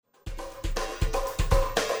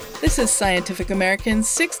This is Scientific American's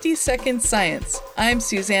 60-Second Science. I'm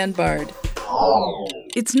Suzanne Bard.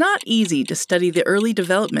 It's not easy to study the early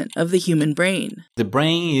development of the human brain. The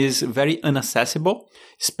brain is very inaccessible,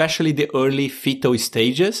 especially the early fetal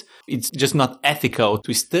stages. It's just not ethical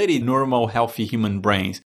to study normal, healthy human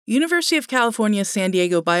brains. University of California, San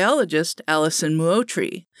Diego biologist Alison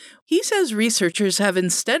Muotri. He says researchers have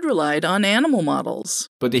instead relied on animal models.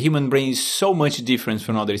 But the human brain is so much different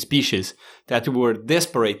from other species that we were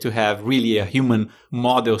desperate to have really a human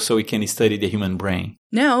model so we can study the human brain.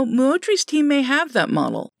 Now, Muotri's team may have that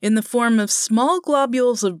model in the form of small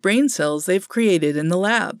globules of brain cells they've created in the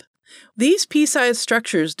lab. These pea-sized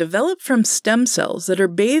structures develop from stem cells that are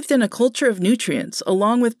bathed in a culture of nutrients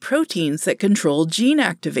along with proteins that control gene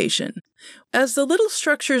activation. As the little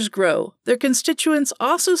structures grow, their constituents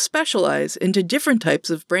also specialize into different types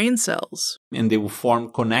of brain cells. And they will form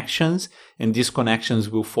connections, and these connections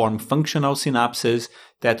will form functional synapses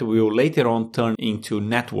that will later on turn into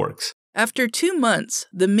networks. After 2 months,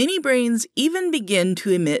 the mini-brains even begin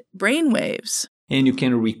to emit brain waves. And you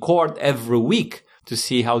can record every week to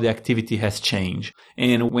see how the activity has changed.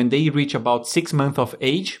 And when they reach about 6 months of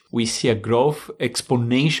age, we see a growth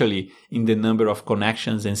exponentially in the number of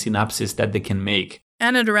connections and synapses that they can make.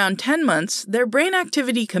 And at around 10 months, their brain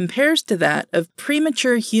activity compares to that of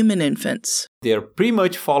premature human infants. They're pretty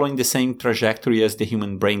much following the same trajectory as the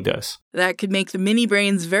human brain does. That could make the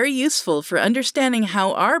mini-brains very useful for understanding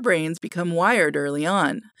how our brains become wired early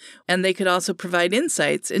on. And they could also provide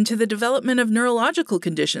insights into the development of neurological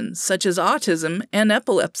conditions such as autism and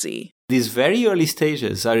epilepsy. These very early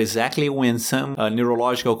stages are exactly when some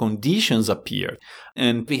neurological conditions appear.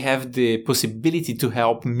 And we have the possibility to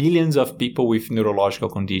help millions of people with neurological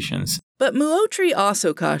conditions. But Muotri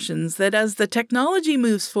also cautions that as the technology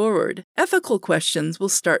moves forward, ethical questions will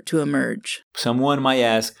start to emerge. Someone might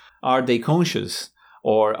ask, are they conscious?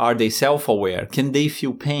 Or are they self-aware? Can they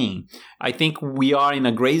feel pain? I think we are in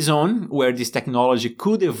a gray zone where this technology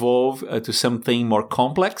could evolve to something more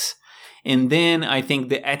complex. And then I think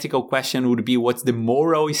the ethical question would be, what's the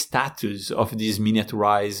moral status of these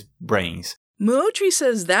miniaturized brains? Muotri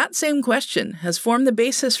says that same question has formed the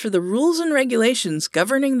basis for the rules and regulations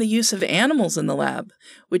governing the use of animals in the lab,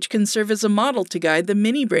 which can serve as a model to guide the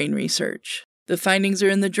mini-brain research. The findings are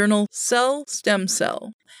in the journal Cell Stem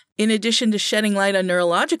Cell. In addition to shedding light on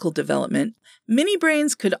neurological development,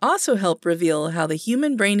 mini-brains could also help reveal how the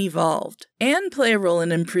human brain evolved and play a role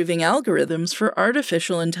in improving algorithms for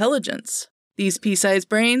artificial intelligence. These pea-sized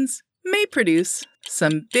brains may produce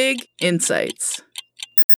some big insights.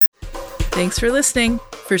 Thanks for listening.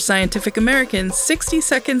 For Scientific American's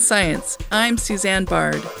 60-Second Science, I'm Suzanne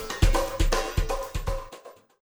Bard.